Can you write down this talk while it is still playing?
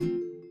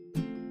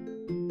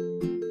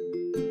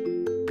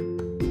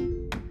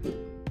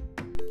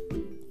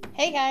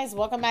Hey guys,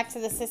 welcome back to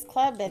the Sis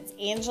Club. It's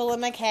Angela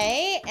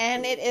McKay,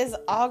 and it is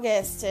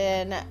August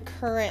in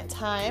current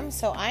time,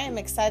 so I am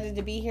excited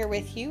to be here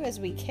with you as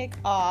we kick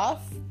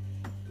off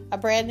a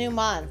brand new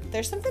month.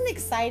 There's something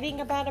exciting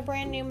about a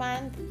brand new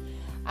month.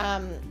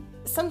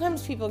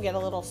 Sometimes people get a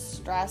little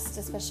stressed,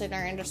 especially in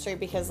our industry,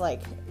 because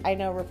I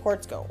know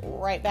reports go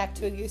right back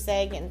to a goose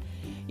egg, and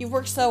you've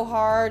worked so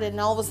hard, and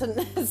all of a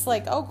sudden it's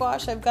like, oh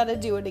gosh, I've got to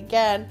do it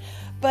again.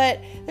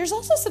 But there's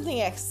also something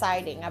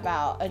exciting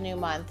about a new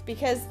month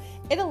because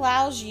it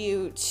allows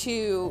you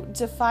to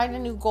define a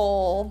new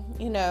goal,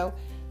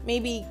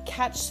 maybe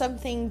catch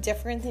something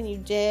different than you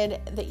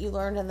did that you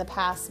learned in the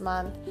past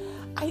month.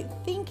 I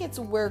think it's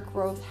where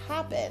growth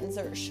happens,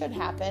 or it should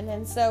happen.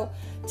 And so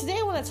today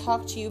I want to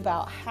talk to you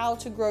about how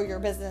to grow your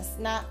business,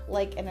 not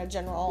like in a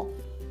general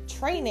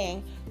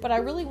training, but I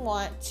really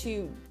want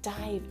to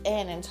dive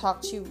in and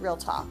talk to you real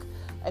talk.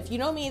 If you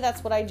know me,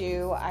 that's what I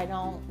do. I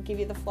don't give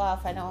you the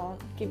fluff. I don't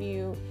give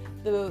you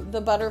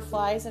the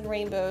butterflies and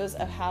rainbows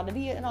of how to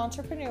be an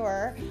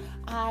entrepreneur.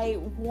 I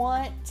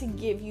want to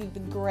give you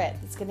the grit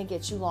that's going to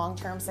get you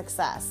long-term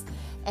success.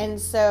 And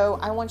so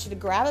I want you to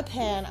grab a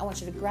pen. I want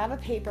you to grab a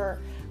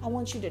paper. I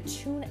want you to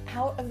tune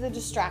out of the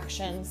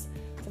distractions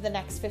for the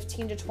next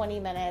 15 to 20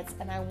 minutes.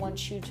 And I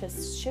want you to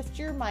shift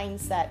your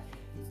mindset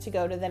to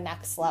go to the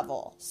next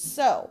level.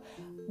 So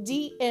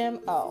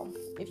DMO.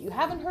 If you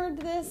haven't heard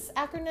this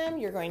acronym,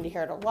 you're going to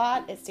hear it a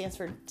lot. It stands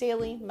for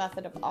Daily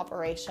Method of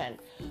Operation.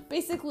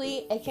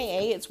 Basically,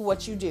 AKA, it's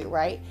what you do,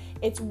 right?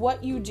 It's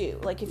what you do.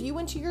 Like if you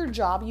went to your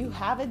job, you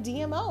have a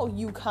DMO.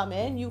 You come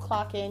in, you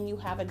clock in, you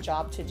have a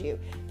job to do.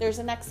 There's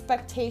an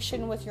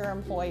expectation with your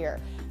employer.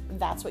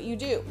 That's what you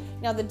do.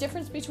 Now, the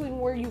difference between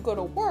where you go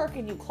to work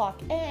and you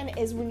clock in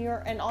is when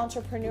you're an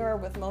entrepreneur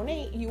with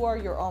MONAT, you are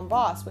your own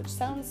boss, which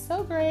sounds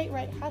so great,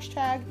 right?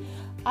 Hashtag,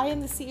 I am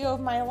the CEO of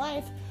my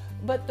life.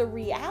 But the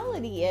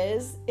reality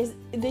is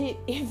that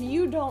if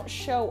you don't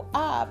show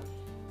up,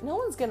 no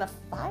one's going to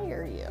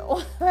fire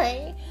you,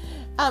 right?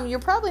 You're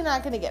probably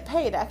not going to get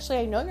paid. Actually,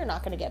 I know you're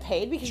not going to get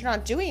paid because you're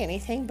not doing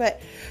anything,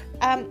 but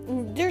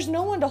there's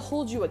no one to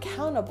hold you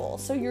accountable.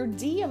 So your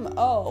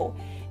DMO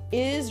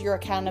is your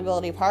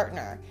accountability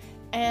partner.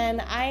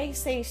 And I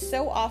say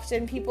so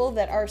often, people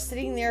that are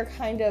sitting there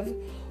kind of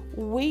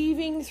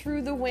waving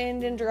through the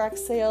wind in direct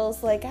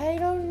sales, like, I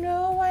don't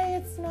know why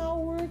it's not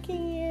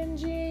working,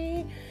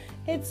 Angie.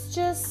 It's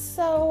just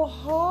so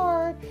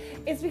hard.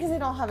 It's because they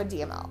don't have a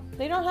DMO.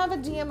 They don't have a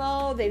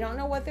DMO. They don't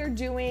know what they're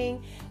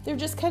doing. They're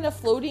just kind of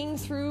floating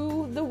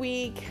through the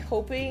week,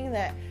 hoping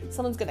that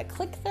someone's going to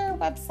click their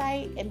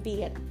website and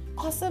be an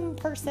awesome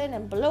person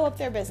and blow up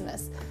their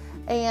business.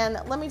 And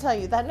let me tell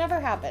you, that never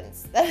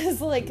happens. That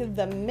is like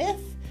the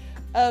myth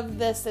of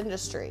this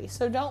industry.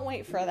 So don't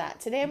wait for that.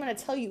 Today I'm going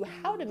to tell you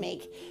how to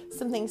make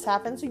some things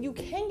happen so you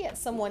can get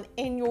someone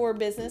in your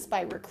business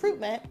by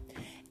recruitment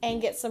and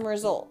get some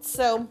results.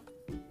 So,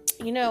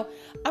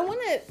 I want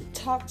to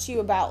talk to you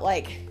about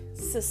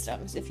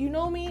systems. If you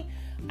know me,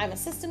 I'm a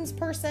systems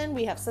person.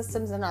 We have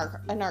systems in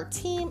our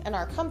team and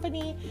our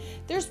company.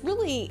 There's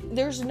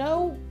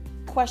no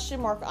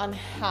question mark on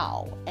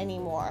how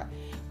anymore.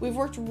 We've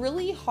worked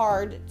really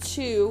hard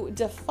to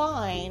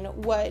define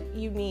what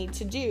you need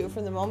to do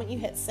from the moment you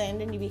hit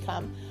send and you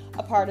become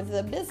a part of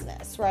the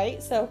business,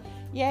 right? So,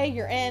 yay,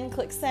 you're in,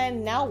 click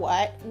send, now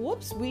what?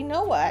 Whoops, we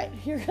know what.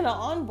 You're going to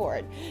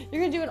onboard.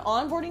 You're going to do an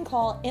onboarding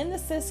call in the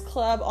Sis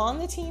Club on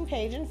the team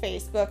page in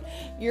Facebook.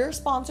 Your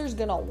sponsor's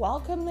going to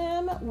welcome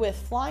them with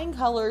flying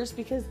colors,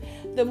 because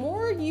the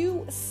more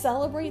you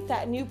celebrate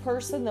that new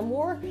person, the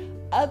more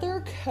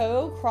other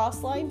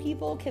cross-line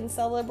people can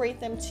celebrate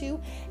them too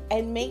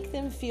and make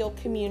them feel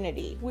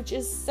community, which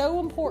is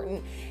so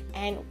important.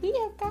 And we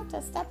have got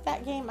to step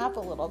that game up a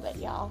little bit,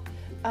 y'all.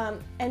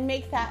 And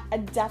make that a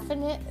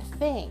definite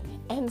thing.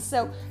 And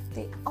so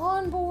they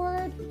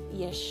onboard,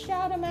 you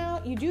shout them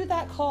out, you do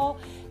that call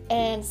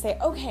and say,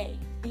 okay,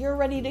 you're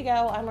ready to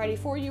go. I'm ready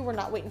for you. We're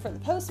not waiting for the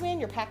postman.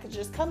 Your package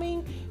is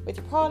coming with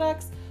your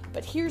products.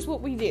 But here's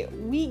what we do.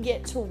 We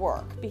get to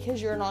work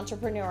because you're an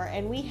entrepreneur,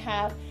 and we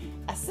have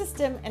a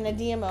system and a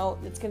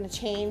DMO that's going to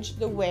change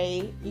the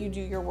way you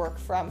do your work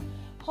from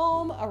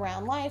home,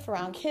 around life,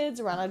 around kids,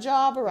 around a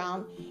job,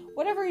 around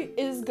whatever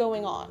is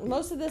going on.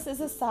 Most of this is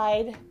a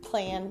side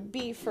plan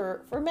B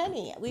for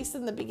many, at least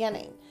in the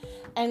beginning.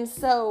 And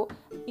so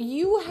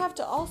you have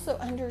to also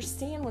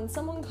understand, when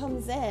someone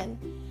comes in,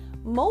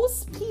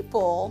 most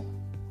people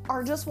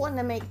are just wanting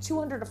to make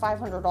 $200 to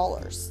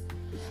 $500.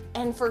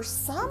 And for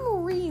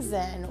some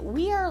reason,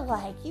 we are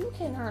like, you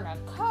can earn a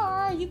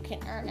car, you can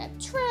earn a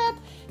trip,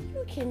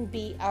 you can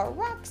be a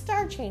rock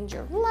star, change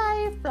your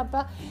life, blah,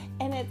 blah.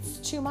 And it's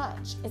too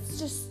much. It's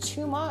just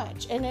too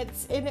much. And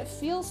it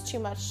feels too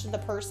much to the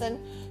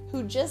person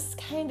who just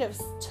kind of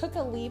took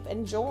a leap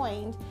and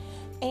joined.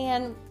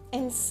 And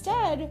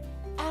instead,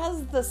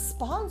 as the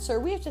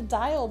sponsor, we have to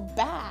dial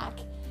back.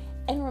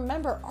 And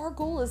remember, our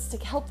goal is to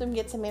help them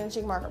get to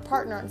managing market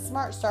partner and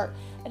Smart Start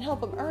and help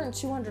them earn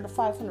 $200 to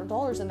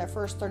 $500 in their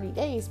first 30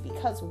 days.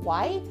 Because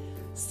why?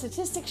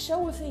 Statistics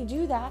show if they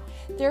do that,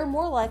 they're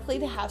more likely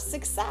to have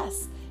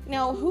success.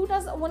 Now, who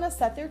doesn't want to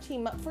set their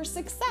team up for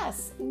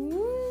success?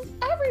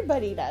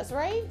 Everybody does,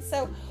 right?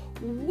 So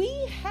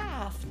we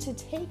have to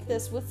take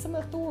this with some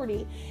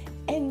authority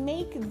and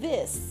make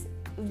this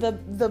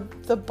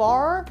the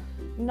bar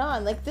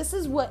none. Like, this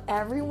is what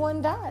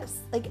everyone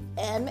does. Like,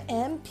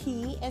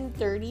 MMP in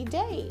 30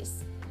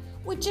 days.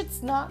 Which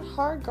it's not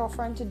hard,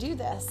 girlfriend, to do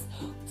this.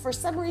 For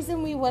some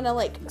reason, we want to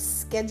like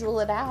schedule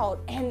it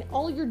out, and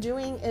all you're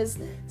doing is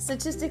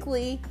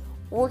statistically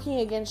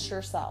working against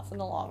yourself in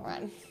the long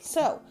run.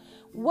 So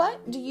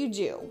what do you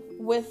do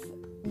with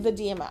the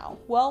DMO?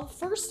 Well,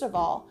 first of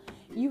all,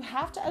 you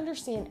have to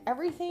understand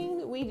everything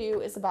that we do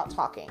is about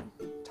talking.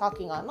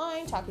 Talking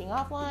online, talking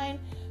offline,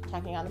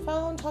 talking on the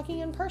phone, talking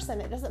in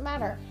person. It doesn't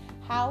matter.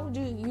 How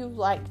do you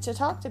like to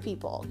talk to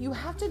people? You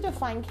have to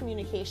define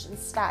communication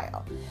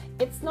style.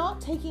 It's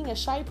not taking a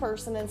shy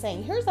person and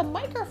saying, here's a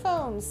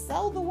microphone,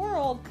 sell the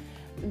world.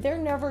 They're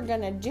never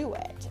going to do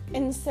it.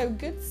 And so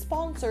good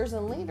sponsors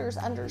and leaders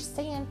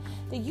understand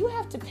that you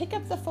have to pick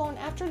up the phone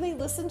after they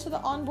listen to the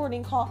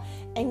onboarding call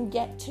and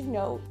get to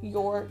know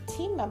your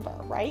team member,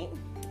 right?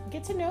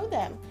 Get to know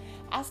them.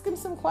 Ask them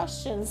some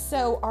questions.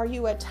 So are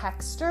you a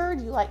texter?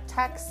 Do you like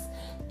texts?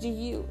 Do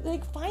you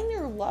find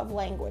their love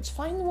language?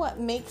 Find what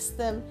makes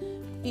them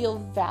feel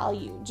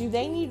valued. Do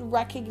they need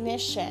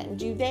recognition?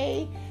 Do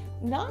they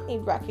not need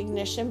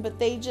recognition, but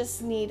they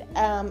just need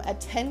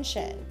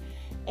attention?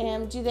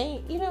 And do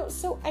they,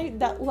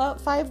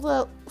 five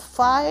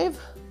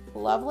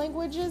love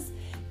languages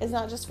is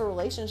not just for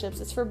relationships,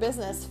 it's for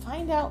business.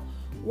 Find out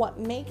what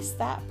makes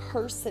that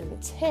person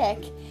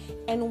tick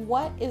and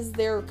what is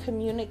their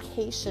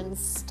communication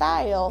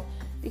style,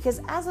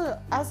 because as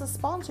a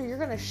sponsor, you're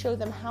going to show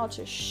them how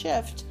to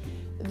shift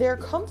their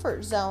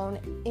comfort zone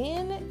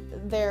in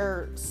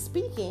their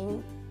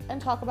speaking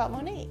and talk about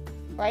MONAT,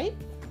 right?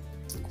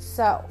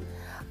 So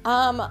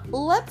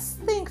let's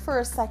think for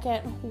a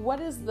second,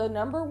 what is the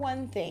number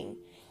one thing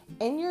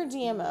in your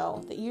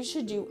DMO that you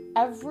should do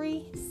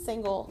every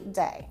single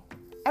day?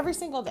 Every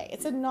single day.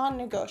 It's a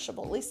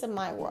non-negotiable, at least in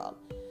my world.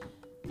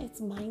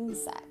 It's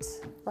mindset,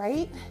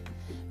 right?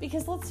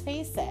 Because let's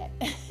face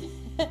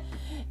it,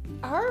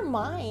 our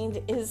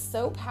mind is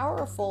so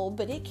powerful,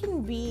 but it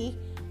can be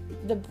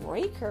the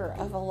breaker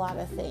of a lot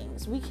of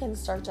things. We can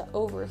start to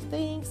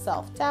overthink,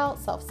 self-doubt,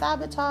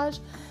 self-sabotage.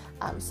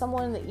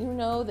 Someone that you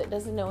know that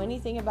doesn't know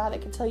anything about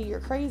it could tell you you're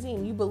crazy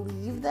and you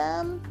believe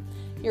them.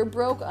 Your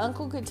broke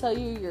uncle could tell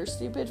you you're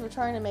stupid for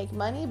trying to make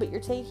money, but you're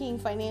taking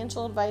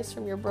financial advice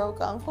from your broke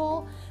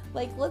uncle.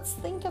 Like, let's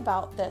think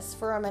about this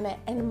for a minute.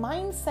 And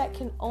mindset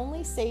can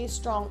only stay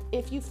strong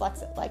if you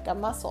flex it like a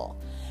muscle.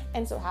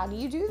 And so how do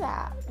you do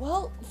that?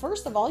 Well,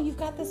 first of all, you've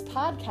got this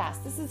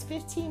podcast. This is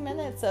 15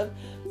 minutes of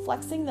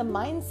flexing the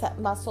mindset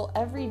muscle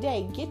every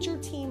day. Get your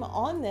team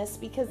on this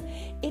because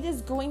it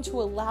is going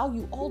to allow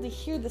you all to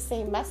hear the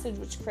same message,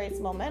 which creates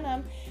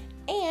momentum.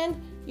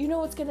 And you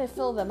know it's going to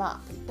fill them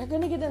up. They're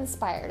going to get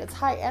inspired. It's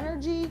high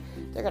energy.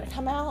 They're going to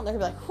come out and they're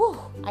going to be like, whew,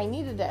 I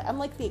needed it. I'm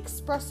like the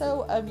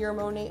espresso of your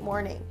MONAT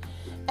morning.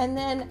 And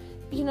then,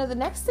 the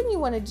next thing you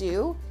want to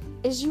do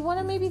is you want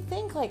to maybe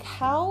think like,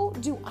 how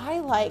do I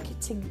like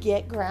to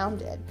get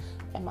grounded?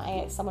 Am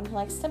I someone who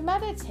likes to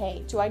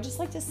meditate? Do I just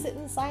like to sit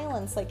in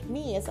silence? Like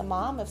me as a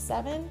mom of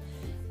 7,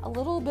 a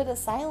little bit of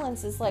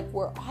silence is like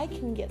where I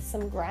can get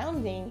some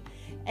grounding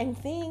and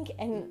think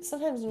and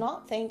sometimes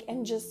not think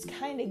and just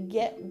kind of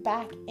get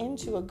back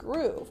into a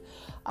groove.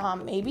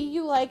 Maybe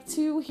you like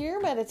to hear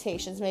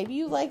meditations. Maybe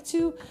you like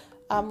to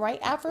write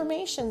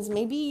affirmations.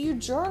 Maybe you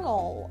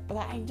journal.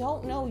 I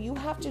don't know. You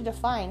have to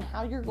define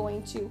how you're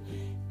going to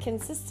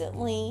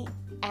consistently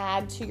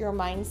add to your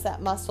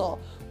mindset muscle,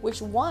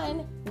 which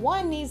one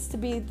needs to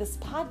be this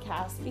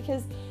podcast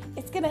because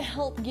it's going to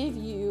help give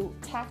you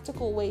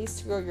tactical ways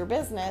to grow your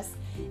business,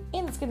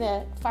 and it's going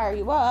to fire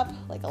you up,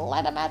 like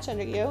light a match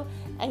under you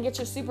and get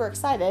you super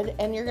excited,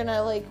 and you're going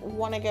to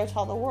want to go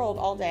tell the world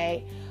all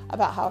day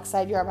about how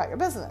excited you are about your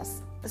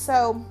business.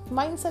 So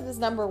mindset is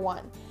number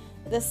one.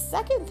 The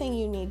second thing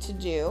you need to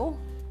do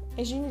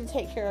is you need to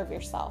take care of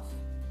yourself.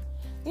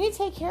 You need to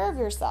take care of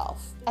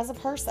yourself as a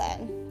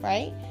person,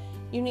 right?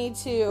 You need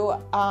to,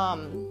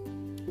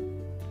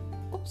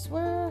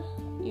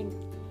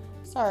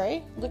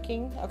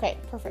 okay,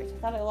 perfect. I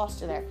thought I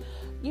lost you there.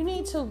 You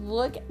need to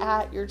look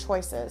at your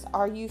choices.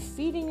 Are you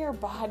feeding your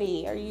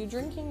body? Are you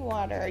drinking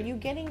water? Are you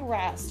getting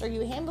rest? Are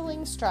you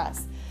handling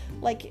stress?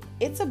 Like,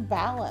 it's a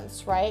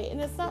balance, right?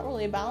 And it's not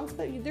really a balance,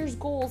 but there's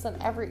goals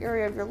in every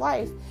area of your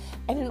life.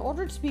 And in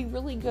order to be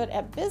really good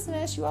at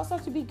business, you also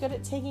have to be good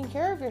at taking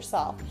care of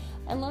yourself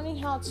and learning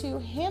how to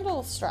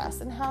handle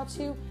stress and how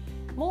to,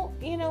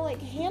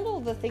 handle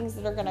the things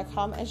that are going to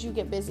come as you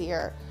get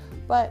busier.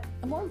 But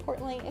more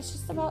importantly, it's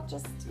just about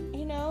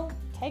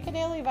take a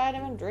daily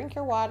vitamin, drink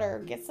your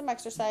water, get some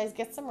exercise,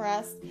 get some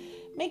rest,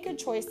 make good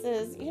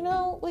choices,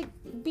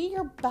 be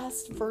your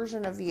best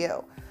version of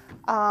you.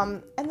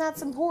 And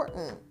that's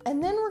important.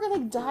 And then we're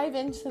going to dive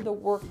into the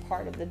work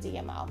part of the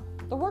DMO.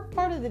 The work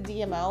part of the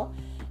DMO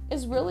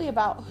is really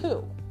about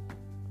who?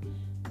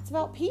 It's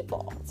about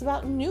people. It's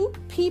about new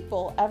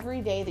people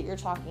every day that you're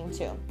talking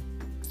to.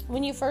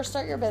 when you first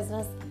start your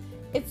business,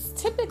 it's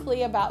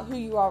typically about who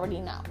you already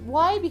know.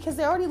 Why? Because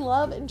they already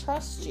love and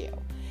trust you.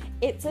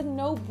 It's a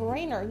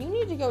no-brainer. You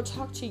need to go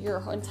talk to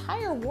your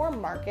entire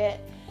warm market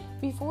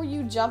before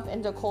you jump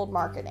into cold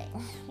marketing.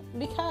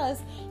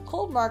 Because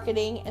cold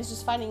marketing is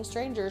just finding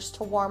strangers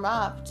to warm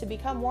up to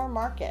become warm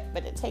market,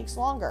 but it takes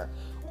longer.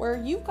 Where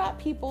you've got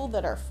people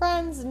that are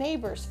friends,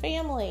 neighbors,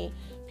 family,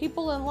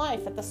 people in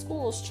life, at the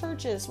schools,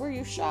 churches, where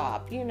you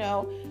shop,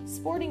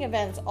 sporting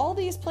events, all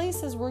these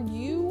places where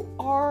you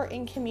are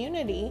in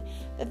community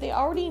that they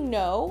already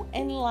know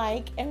and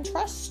like and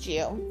trust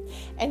you.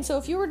 And so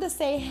if you were to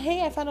say,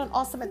 hey, I found an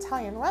awesome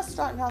Italian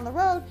restaurant down the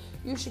road,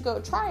 you should go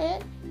try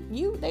it.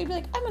 They'd be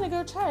like, I'm going to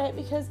go try it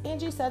because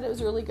Angie said it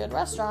was a really good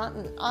restaurant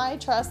and I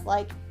trust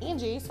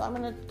Angie, so I'm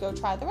going to go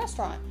try the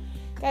restaurant.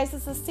 Guys,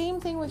 it's the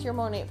same thing with your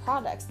MONAT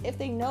products. If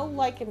they know,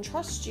 like, and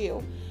trust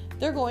you,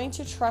 they're going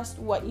to trust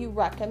what you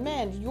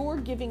recommend. You're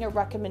giving a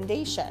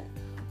recommendation,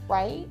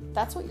 right?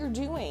 That's what you're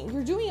doing.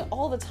 You're doing it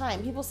all the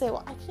time. People say,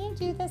 well, I can't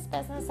do this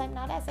business. I'm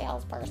not a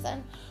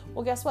salesperson.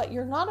 Well, guess what?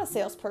 You're not a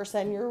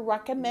salesperson. You're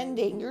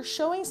recommending. You're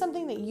showing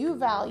something that you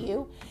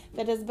value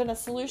that has been a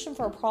solution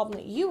for a problem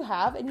that you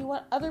have, and you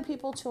want other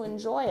people to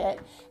enjoy it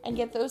and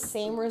get those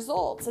same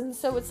results. And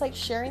so it's like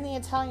sharing the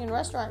Italian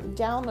restaurant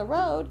down the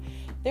road.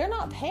 They're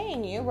not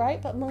paying you,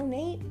 right? But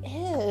MONAT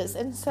is.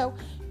 And so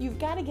you've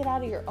got to get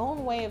out of your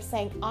own way of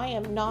saying, I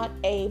am not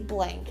a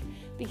blank,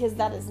 because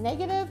that is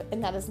negative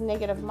and that is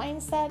negative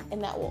mindset,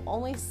 and that will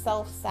only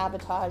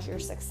self-sabotage your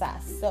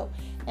success. So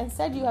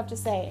instead you have to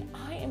say,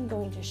 I am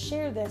going to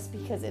share this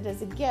because it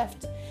is a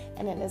gift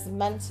and it is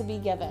meant to be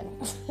given.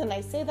 And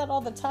I say that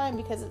all the time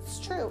because it's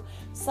true.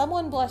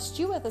 Someone blessed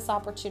you with this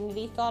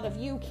opportunity, thought of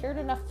you, cared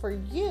enough for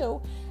you,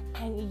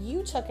 and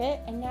you took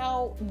it, and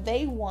now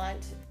they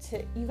want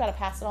to, you got to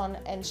pass it on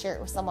and share it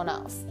with someone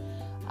else.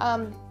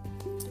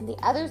 The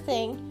other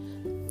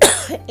thing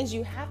is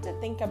you have to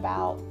think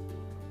about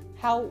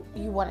how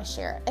you want to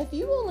share it. If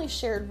you only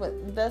shared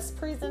with this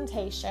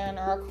presentation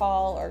or a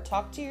call or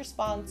talked to your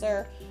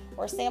sponsor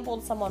or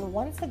sampled someone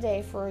once a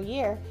day for a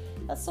year,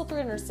 that's still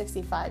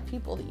 365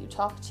 people that you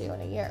talk to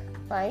in a year,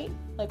 right?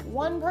 Like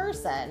one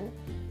person,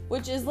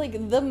 which is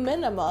like the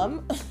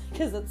minimum,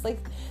 because it's like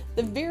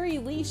the very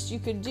least you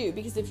could do,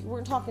 because if you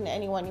weren't talking to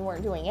anyone, you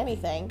weren't doing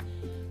anything,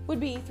 would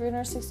be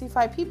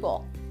 365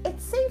 people.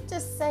 It's safe to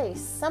say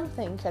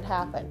something could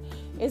happen.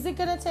 Is it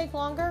going to take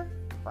longer?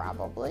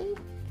 Probably,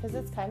 because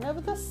it's kind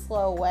of the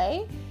slow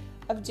way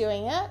of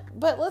doing it.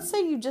 But let's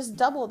say you just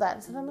double that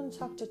and said, I'm going to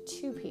talk to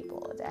 2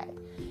 people a day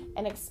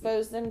and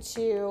expose them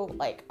to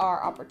like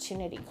our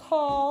opportunity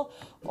call,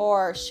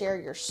 or share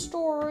your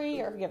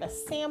story, or give a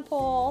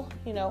sample,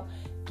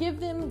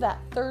 give them that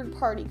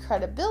third-party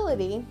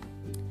credibility.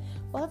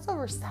 Well, that's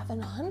over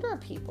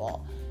 700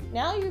 people.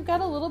 Now you've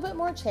got a little bit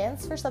more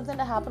chance for something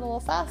to happen a little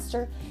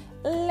faster.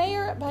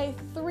 Layer it by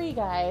 3,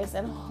 guys,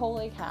 and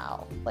holy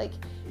cow. Like,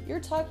 you're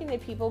talking to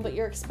people, but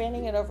you're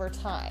expanding it over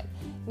time.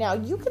 Now,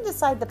 you can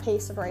decide the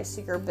pace and race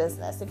to your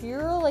business. If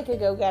you're like a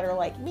go-getter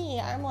like me,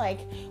 I'm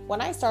like,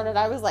 when I started,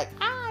 I was like,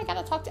 I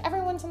gotta talk to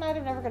everyone tonight.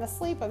 I'm never gonna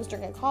sleep. I was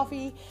drinking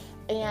coffee,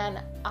 and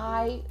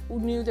I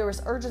knew there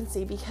was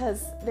urgency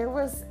because we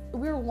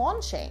were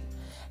launching.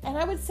 And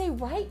I would say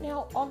right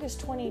now, August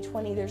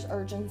 2020, there's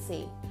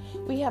urgency.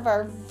 We have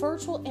our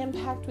virtual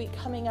impact week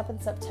coming up in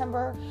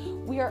September.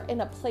 We are in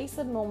a place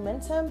of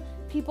momentum.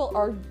 People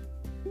are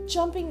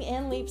jumping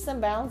in leaps and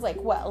bounds,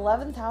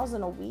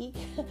 11,000 a week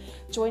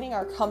joining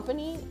our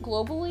company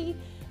globally.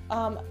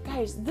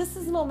 Guys, this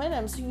is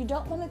momentum, so you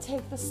don't want to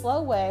take the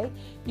slow way.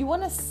 You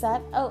want to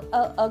set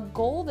a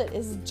goal that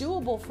is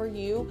doable for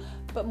you,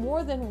 but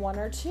more than 1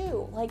 or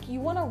 2. Like,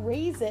 you want to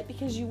raise it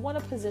because you want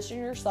to position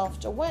yourself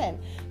to win.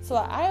 So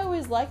I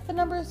always like the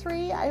number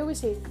 3. I always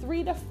say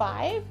 3 to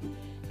 5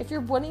 if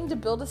you're wanting to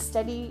build a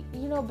steady,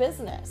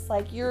 business.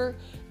 Like, you're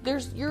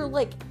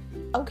like,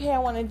 okay, I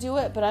want to do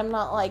it, but I'm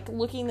not like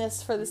looking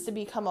for this to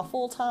become a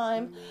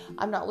full-time.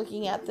 I'm not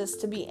looking at this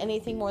to be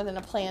anything more than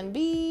a plan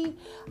B.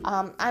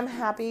 I'm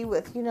happy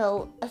with,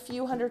 a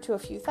few hundred to a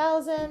few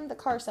thousand. The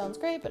car sounds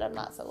great, but I'm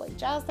not so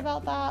jazzed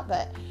about that.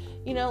 But,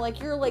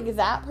 you're like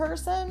that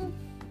person,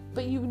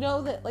 but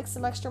that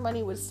some extra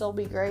money would still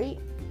be great.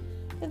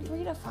 Then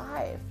 3 to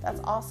 5. That's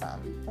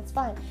awesome. That's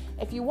fine.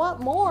 If you want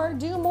more,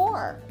 do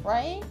more,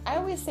 right? I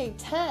always say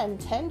 10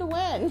 to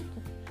win.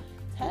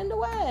 10 to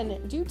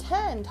win. Do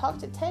 10. Talk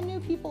to 10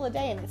 new people a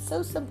day. And it's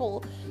so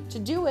simple to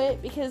do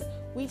it because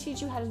we teach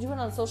you how to do it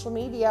on social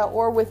media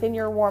or within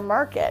your warm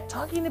market.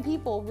 Talking to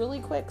people really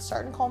quick,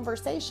 starting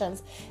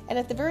conversations. And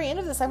at the very end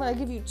of this, I'm going to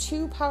give you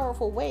 2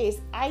 powerful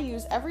ways I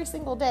use every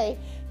single day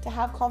to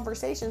have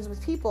conversations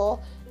with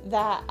people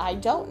that I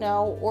don't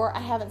know or I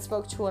haven't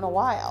spoke to in a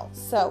while.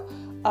 So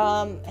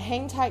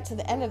hang tight to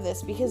the end of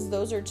this, because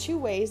those are 2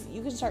 ways that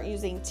you can start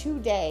using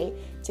today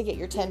to get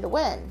your 10 to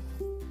win.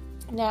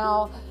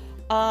 Now,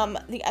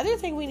 the other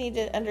thing we need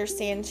to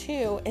understand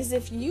too is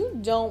if you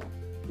don't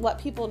let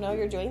people know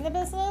you're doing the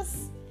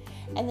business,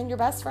 and then your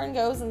best friend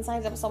goes and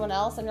signs up with someone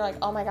else, and you're like,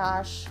 oh my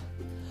gosh,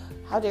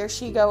 how dare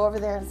she go over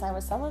there and sign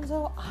with someone?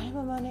 So I'm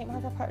a MONAT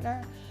market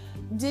partner.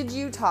 Did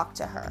you talk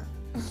to her?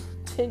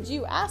 Did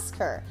you ask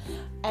her?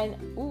 And,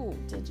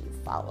 did you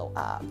follow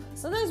up?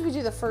 Sometimes we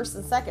do the first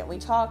and second. We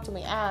talked and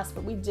we asked,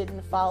 but we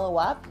didn't follow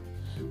up.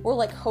 We're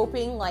like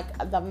hoping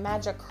like the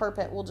magic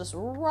carpet will just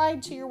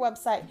ride to your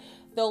website.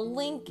 They'll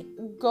link,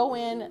 go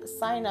in,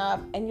 sign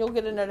up, and you'll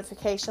get a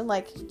notification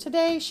like,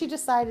 today she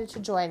decided to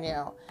join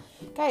you.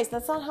 Guys,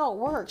 that's not how it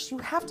works. You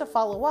have to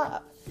follow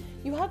up.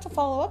 You have to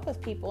follow up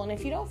with people. And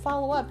if you don't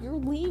follow up, you're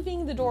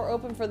leaving the door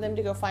open for them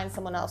to go find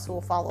someone else who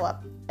will follow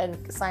up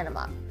and sign them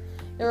up.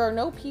 There are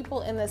no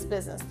people in this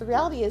business. The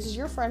reality is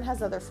your friend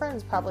has other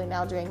friends probably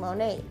now doing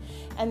MONAT.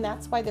 And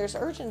that's why there's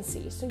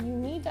urgency. So you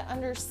need to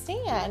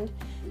understand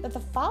that the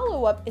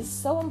follow-up is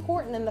so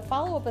important. And the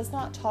follow-up is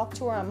not talk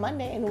to her on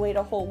Monday and wait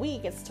a whole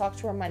week. It's talk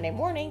to her Monday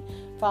morning,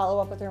 follow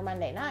up with her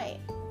Monday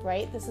night,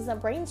 right? This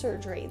isn't brain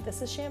surgery.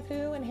 This is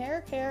shampoo and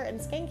hair care and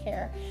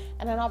skincare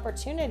and an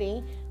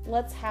opportunity.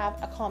 Let's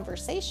have a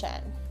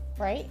conversation,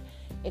 right?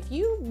 If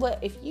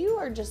you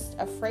are just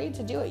afraid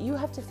to do it, you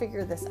have to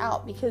figure this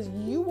out, because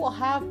you will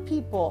have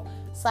people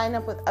sign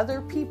up with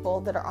other people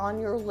that are on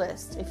your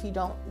list if you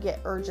don't get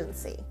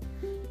urgency.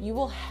 You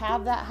will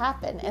have that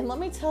happen. And let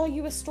me tell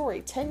you a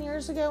story. 10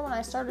 years ago when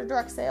I started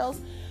direct sales,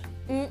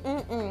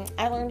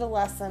 I learned a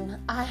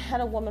lesson. I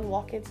had a woman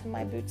walk into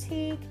my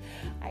boutique.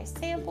 I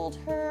sampled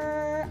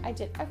her. I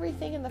did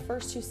everything in the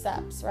first 2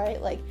 steps,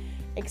 right? Like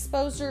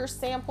exposed her,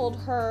 sampled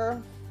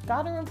her,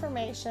 got her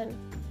information.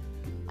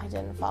 I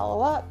didn't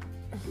follow up.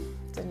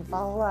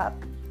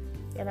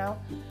 You know?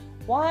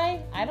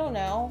 Why? I don't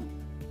know.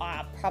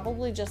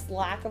 Probably just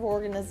lack of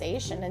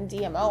organization and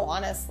DMO,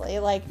 honestly.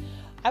 Like,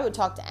 I would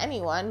talk to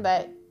anyone,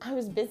 but I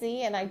was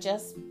busy and I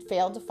just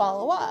failed to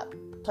follow up.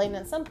 Plain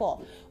and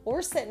simple.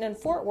 We're sitting in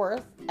Fort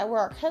Worth at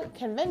our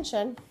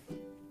convention.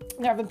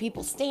 They're having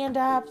people stand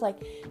up, like,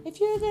 if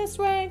you're this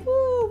rank,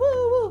 woo,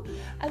 woo, woo.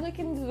 I look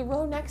into the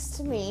row next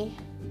to me,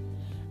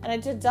 and I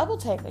did double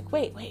take, like,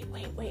 wait,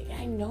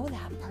 I know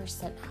that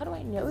person. How do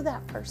I know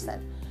that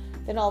person?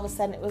 Then all of a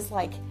sudden it was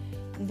like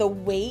the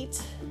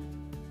weight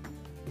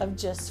of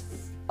just,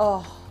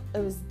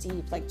 it was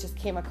deep, like just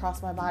came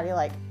across my body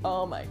like,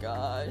 oh my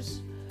gosh.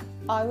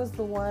 I was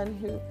the one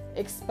who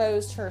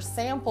exposed her,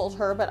 sampled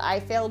her, but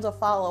I failed to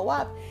follow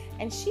up.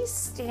 And she's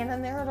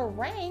standing there at a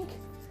rank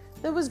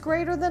that was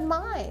greater than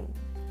mine.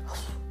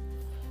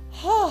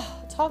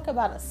 Talk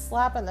about a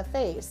slap in the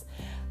face.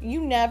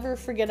 You never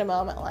forget a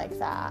moment like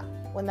that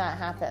when that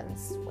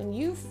happens. When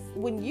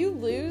you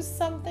lose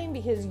something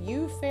because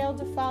you failed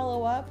to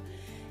follow up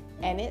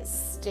and it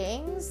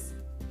stings,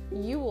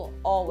 you will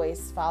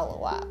always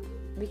follow up.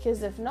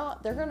 Because if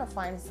not, they're going to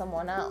find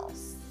someone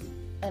else.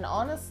 And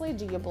honestly,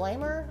 do you blame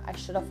her? I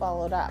should have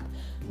followed up.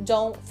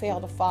 Don't fail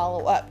to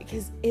follow up,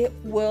 because it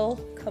will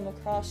come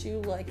across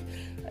you like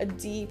a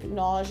deep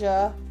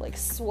nausea, like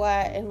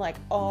sweat, and like,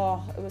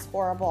 it was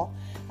horrible.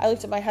 I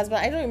looked at my husband.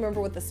 I don't even remember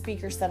what the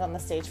speaker said on the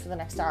stage for the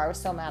next hour. I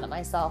was so mad at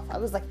myself. I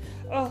was like,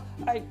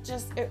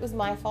 it was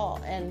my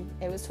fault, and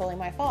it was totally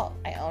my fault.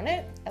 I own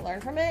it. I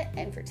learned from it.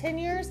 And for 10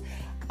 years,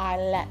 I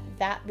let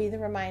that be the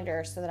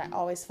reminder so that I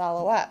always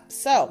follow up.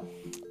 So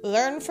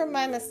learn from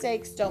my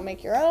mistakes. Don't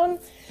make your own.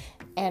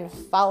 And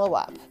follow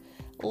up.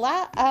 The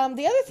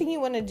other thing you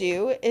want to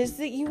do is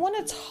that you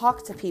want to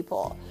talk to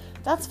people.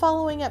 That's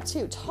following up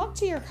too. Talk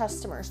to your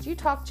customers. Do you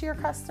talk to your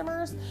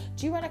customers?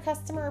 Do you run a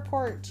customer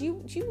report?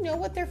 Do you know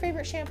what their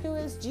favorite shampoo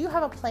is? Do you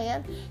have a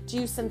plan? Do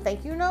you send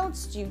thank you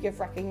notes? Do you give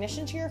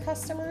recognition to your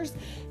customers?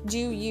 Do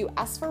you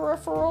ask for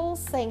referrals,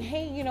 saying,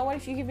 hey, you know what,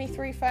 if you give me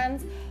 3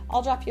 friends,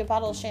 I'll drop you a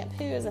bottle of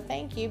shampoo as a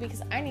thank you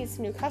because I need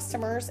some new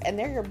customers, and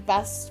they're your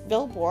best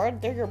billboard.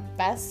 They're your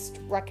best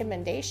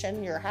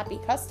recommendation, your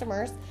happy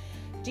customers.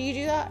 Do you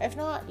do that? If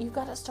not, you've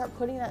got to start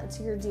putting that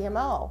into your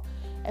DMO.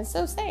 And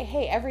so say,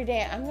 hey, every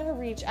day I'm going to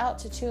reach out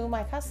to 2 of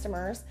my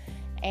customers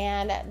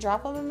and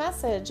drop them a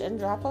message and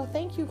drop a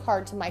thank you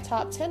card to my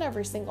top 10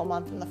 every single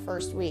month in the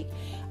first week.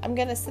 I'm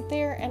going to sit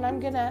there and I'm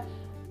going to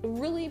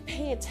really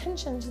pay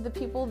attention to the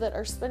people that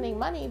are spending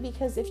money,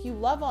 because if you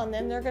love on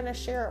them, they're going to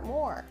share it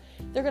more.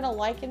 They're going to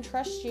like and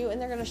trust you,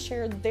 and they're going to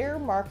share their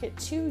market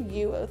to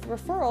you with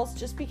referrals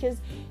just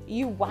because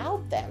you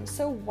wowed them.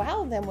 So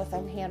wow them with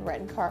a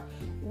handwritten card.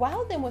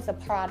 Wow them with a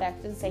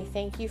product and say,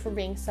 thank you for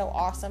being so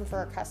awesome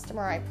for a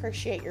customer. I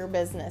appreciate your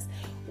business.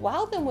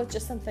 Wow them with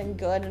just something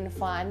good and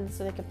fun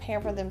so they can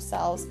pamper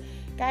themselves.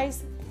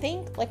 Guys,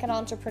 think like an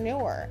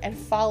entrepreneur and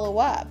follow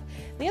up.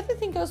 The other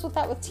thing goes with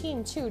that with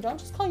team too. Don't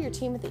just call your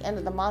team at the end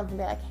of the month and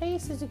be like, hey,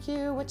 Susie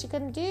Q, what you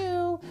gonna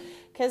do?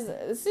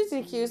 Because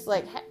Susie Q is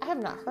like, I have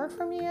not heard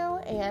from you,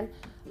 and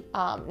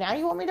now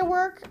you want me to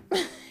work?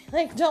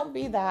 Like, don't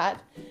be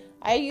that.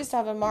 I used to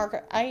have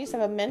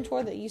a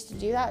mentor that used to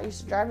do that. It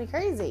used to drive me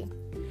crazy.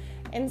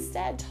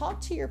 Instead, talk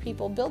to your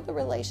people, build the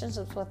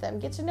relationships with them,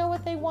 get to know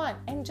what they want,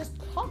 and just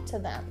talk to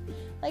them.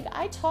 Like,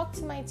 I talk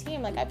to my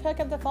team. Like, I pick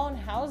up the phone.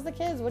 How's the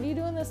kids? What are you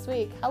doing this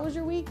week? How was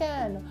your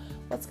weekend?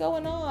 What's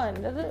going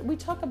on? We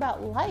talk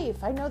about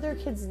life. I know their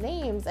kids'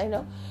 names. I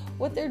know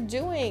what they're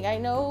doing. I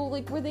know,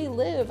 like, where they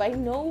live. I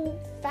know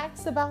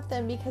facts about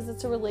them because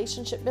it's a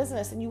relationship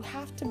business, and you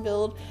have to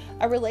build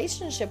a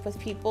relationship with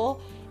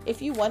people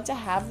if you want to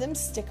have them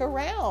stick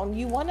around.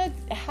 You want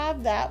to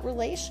have that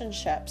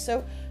relationship.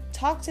 So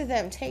talk to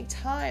them, take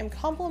time,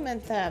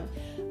 compliment them,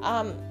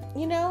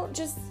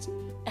 just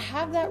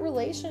have that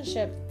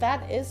relationship.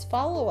 That is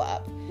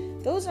follow-up.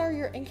 Those are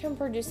your income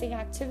producing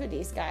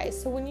activities, guys.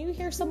 So when you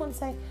hear someone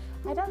say,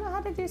 I don't know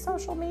how to do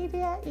social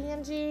media,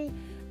 Angie,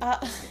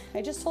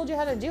 I just told you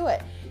how to do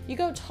it. You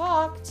go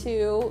talk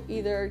to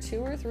either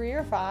 2 or 3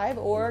 or 5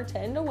 or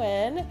 10 to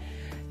win,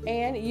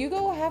 and you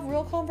go have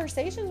real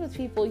conversations with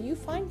people. You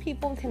find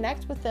people and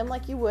connect with them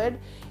like you would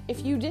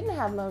if you didn't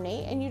have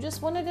MONAT and you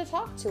just wanted to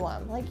talk to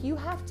them. Like, you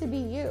have to be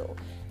you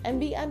and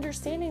be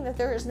understanding that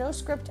there is no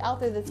script out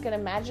there that's going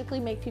to magically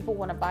make people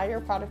want to buy your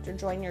product or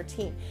join your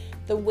team.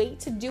 The way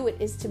to do it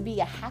is to be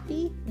a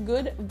happy,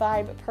 good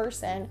vibe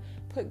person,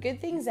 put good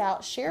things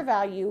out, share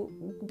value,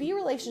 be a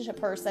relationship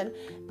person,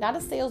 not a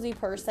salesy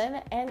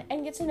person,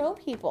 and get to know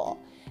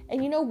people.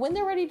 And when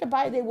they're ready to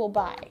buy, they will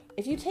buy.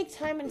 If you take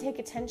time and take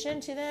attention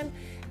to them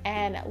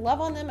and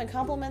love on them and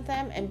compliment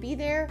them and be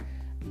there,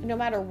 no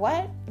matter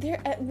what,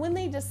 when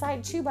they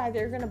decide to buy,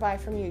 they're going to buy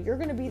from you. You're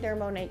going to be their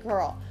MONAT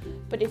girl.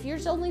 But if you're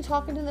only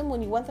talking to them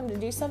when you want them to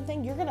do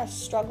something, you're going to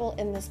struggle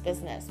in this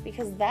business,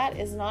 because that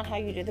is not how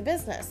you do the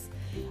business.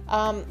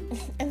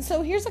 And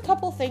so here's a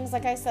couple things,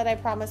 like I said, I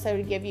promised I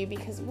would give you,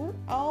 because we're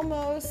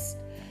almost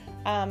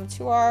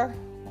to our,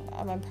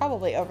 I'm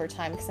probably over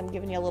time because I'm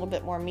giving you a little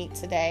bit more meat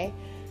today.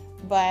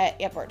 But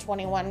yep, we're at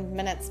 21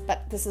 minutes,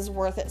 but this is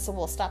worth it, so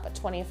we'll stop at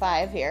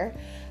 25 here.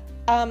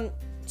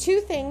 2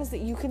 things that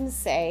you can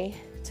say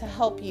to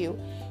help you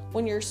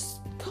when you're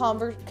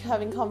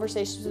having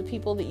conversations with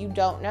people that you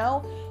don't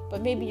know,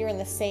 but maybe you're in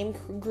the same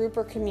group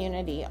or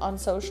community on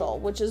social,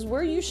 which is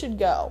where you should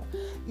go.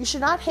 You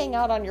should not hang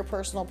out on your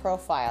personal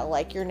profile,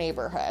 like your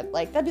neighborhood.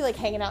 Like, that'd be like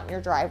hanging out in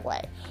your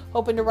driveway,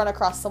 hoping to run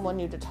across someone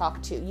new to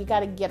talk to. You got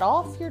to get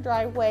off your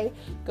driveway,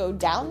 go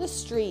down the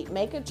street,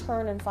 make a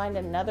turn, and find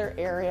another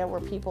area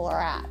where people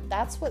are at.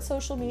 That's what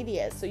social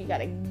media is. So you got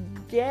to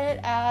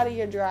get out of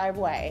your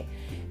driveway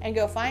and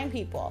go find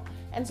people.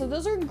 And so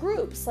those are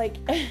groups. Like,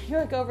 you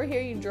look over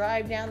here, you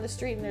drive down the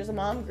street and there's a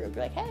mom group.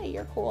 You're like, hey,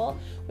 you're cool.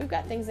 We've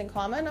got things in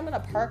common. I'm going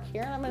to park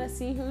here and I'm going to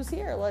see who's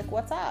here. Like,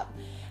 what's up?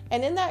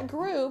 And in that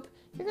group,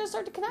 you're going to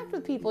start to connect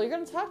with people. You're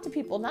going to talk to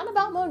people, not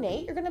about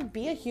MONAT. You're going to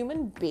be a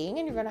human being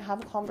and you're going to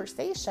have a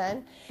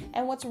conversation.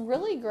 And what's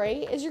really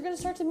great is you're going to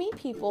start to meet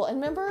people. And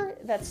remember,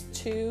 that's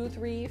 2,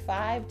 3,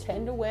 5,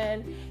 10 to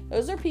win.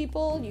 Those are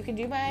people. You can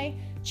do my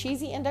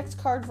cheesy index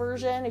card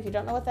version. If you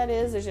don't know what that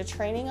is, there's a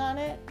training on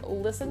it.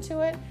 Listen to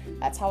it.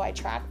 That's how I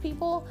track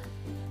people.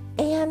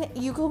 And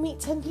you go meet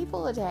 10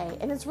 people a day.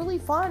 And it's really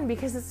fun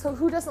because it's so,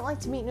 who doesn't like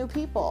to meet new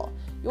people?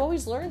 You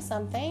always learn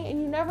something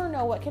and you never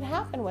know what can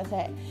happen with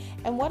it.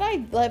 And what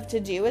I love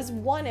to do is,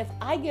 one, if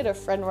I get a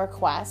friend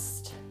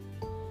request,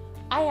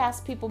 I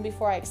ask people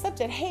before I accept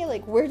it, hey,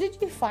 like, where did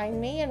you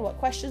find me and what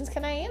questions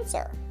can I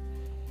answer?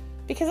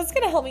 Because it's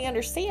going to help me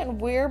understand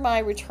where my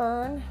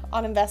return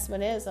on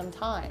investment is on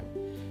time.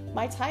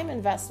 My time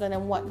investment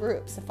in what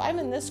groups. If I'm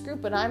in this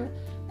group and I'm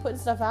putting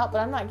stuff out, but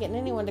I'm not getting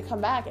anyone to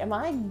come back, am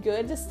I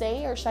good to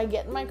stay, or should I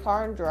get in my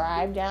car and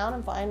drive down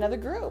and find another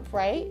group,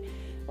 right?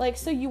 Like,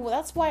 so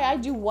that's why I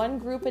do 1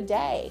 group a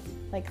day.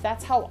 Like,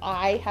 that's how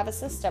I have a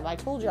system. I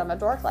told you I'm a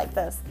dork like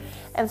this.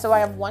 And so I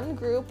have 1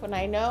 group and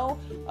I know,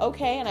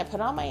 okay, and I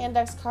put on my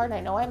index card and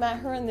I know I met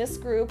her in this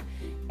group.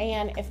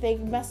 And if they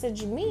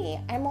message me,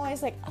 I'm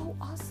always like, oh,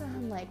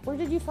 awesome. Like, where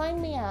did you find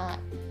me at?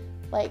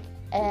 Like,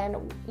 and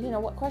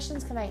what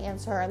questions can I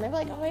answer? And they're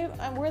like,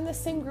 oh, we're in the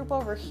same group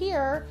over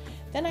here.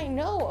 Then I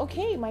know,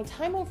 okay, my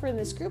time over in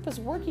this group is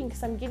working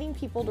because I'm getting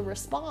people to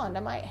respond.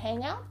 I might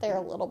hang out there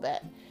a little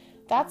bit.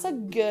 That's a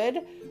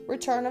good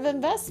return of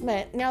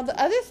investment. Now, the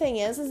other thing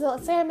is that,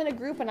 let's say I'm in a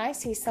group and I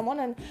see someone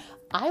and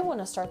I want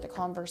to start the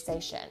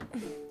conversation.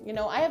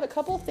 I have a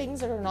couple things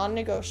that are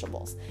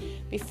non-negotiables.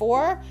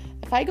 Before,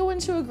 if I go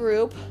into a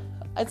group,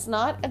 it's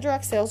not a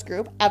direct sales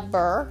group,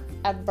 ever.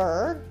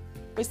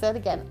 We said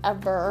again,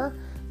 ever.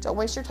 Don't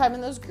waste your time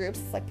in those groups.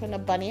 It's like putting a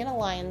bunny in a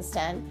lion's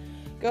den.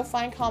 Go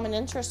find common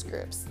interest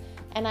groups.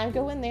 And I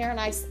go in there and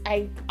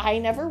I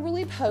never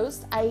really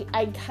post.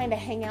 I kind of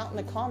hang out in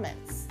the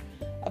comments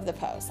of the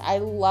post. I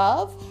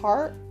love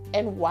heart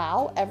and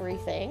wow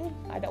everything.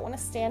 I don't want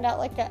to stand out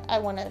like I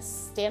want to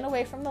stand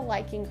away from the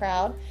liking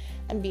crowd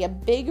and be a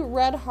big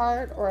red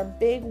heart or a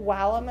big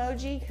wow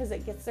emoji because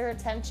it gets their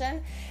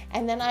attention.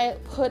 And then I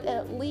put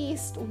at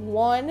least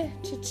 1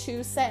 to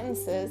 2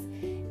 sentences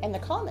in the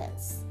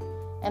comments.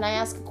 And I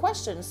ask a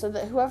question so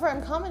that whoever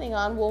I'm commenting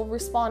on will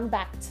respond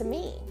back to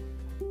me.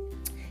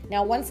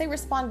 Now, once they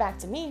respond back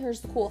to me, here's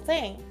the cool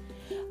thing.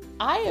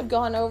 I have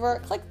gone over,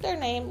 clicked their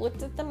name,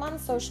 looked at them on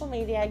social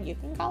media. You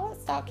can call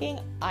it stalking.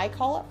 I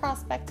call it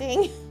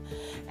prospecting.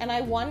 And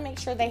I, one, make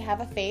sure they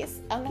have a face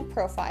on a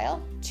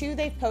profile. 2,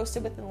 they've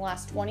posted within the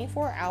last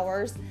 24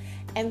 hours.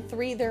 And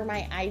 3, they're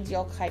my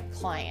ideal type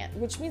client,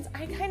 which means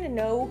I kind of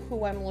know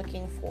who I'm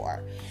looking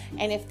for.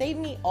 And if they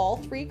meet all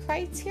 3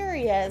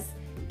 criterias,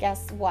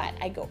 guess what?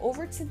 I go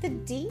over to the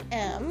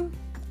DM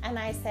and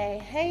I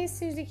say, hey,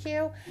 Susie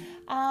Q,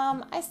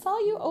 I saw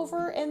you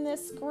over in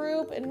this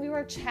group and we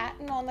were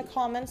chatting on the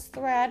comments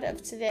thread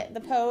of today, the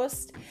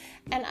post,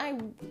 and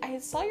I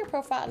saw your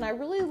profile and I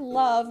really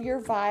love your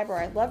vibe, or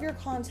I love your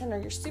content, or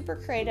you're super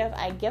creative.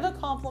 I give a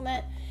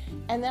compliment,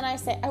 and then I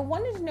say, I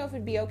wanted to know if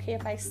it'd be okay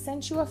if I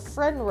sent you a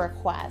friend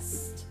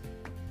request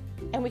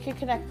and we could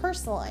connect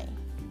personally.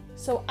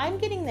 So I'm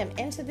getting them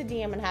into the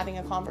DM and having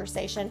a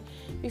conversation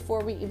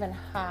before we even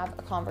have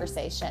a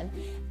conversation.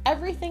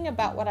 Everything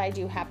about what I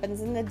do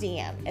happens in the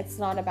DM. It's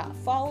not about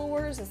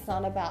followers. It's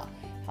not about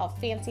how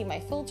fancy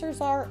my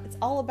filters are. It's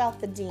all about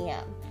the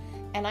DM.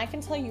 And I can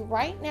tell you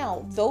right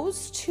now,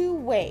 those 2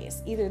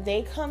 ways, either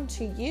they come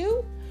to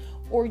you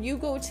or you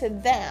go to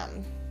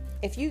them.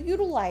 If you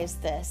utilize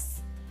this,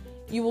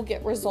 you will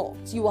get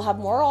results. You will have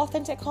more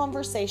authentic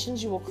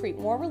conversations. You will create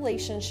more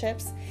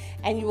relationships,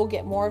 and you will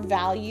get more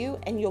value,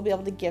 and you'll be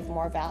able to give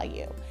more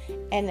value.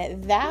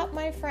 And that,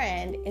 my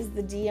friend, is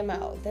the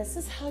DMO. This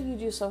is how you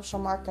do social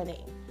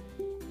marketing.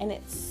 And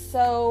it's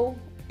so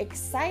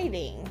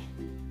exciting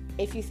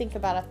if you think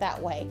about it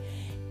that way.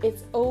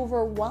 It's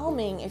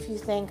overwhelming if you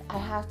think, I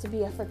have to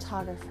be a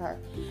photographer.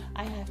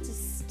 I have to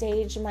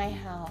stage my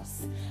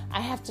house.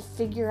 I have to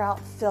figure out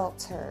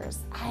filters.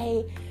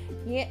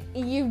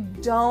 You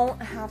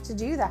don't have to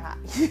do that.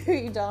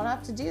 You don't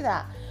have to do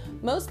that.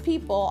 Most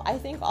people, I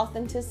think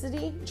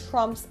authenticity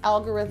trumps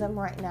algorithm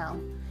right now.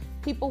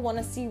 People want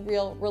to see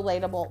real,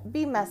 relatable.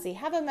 Be messy.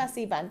 Have a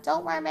messy bun.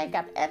 Don't wear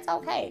makeup. It's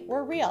okay.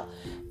 We're real.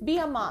 Be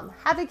a mom.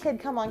 Have a kid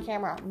come on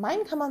camera.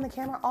 Mine come on the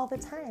camera all the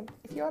time.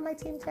 If you're on my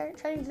team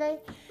training today,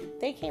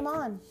 they came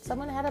on.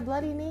 Someone had a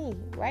bloody knee.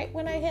 Right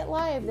when I hit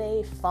live,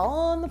 they fall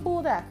on the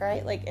pool deck,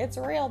 right? Like, it's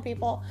real,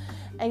 people.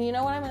 And you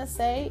know what I'm going to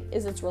say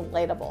is it's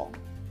relatable.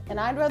 And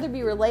I'd rather be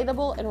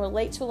relatable and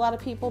relate to a lot of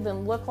people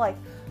than look like,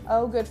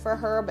 oh, good for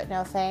her, but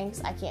no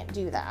thanks. I can't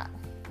do that.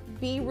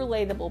 Be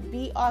relatable.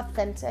 Be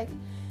authentic.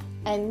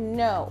 And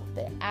know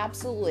that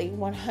absolutely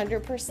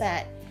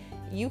 100%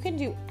 you can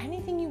do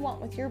anything you want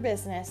with your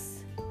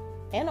business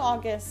in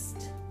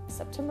August,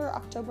 September,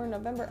 October,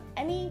 November,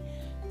 any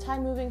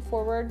time moving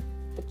forward,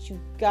 but you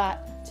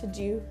got to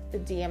do the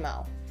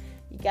DMO.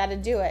 You got to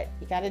do it.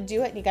 You got to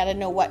do it. And you got to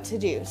know what to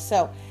do.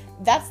 So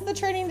that's the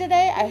training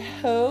today. I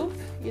hope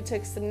you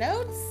took some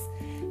notes.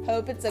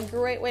 Hope it's a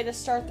great way to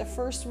start the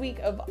first week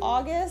of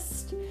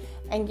August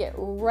and get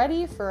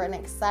ready for an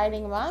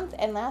exciting month.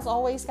 And as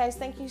always, guys,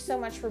 thank you so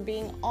much for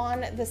being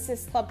on the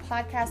Sis Club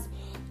podcast.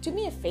 Do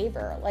me a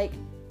favor,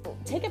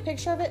 take a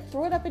picture of it,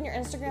 throw it up in your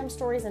Instagram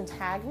stories and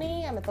tag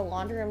me. I'm at the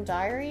Laundry Room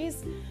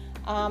Diaries.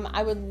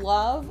 I would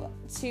love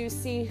to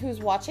see who's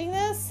watching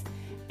this,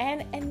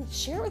 and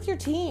share it with your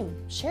team.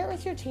 Share it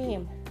with your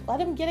team. Let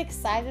them get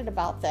excited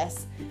about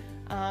this.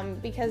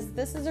 Because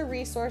this is a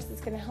resource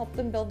that's going to help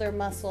them build their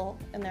muscle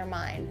and their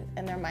mind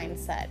and their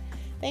mindset.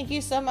 Thank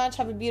you so much.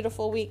 Have a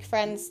beautiful week,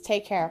 friends.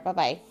 Take care.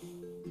 Bye-bye.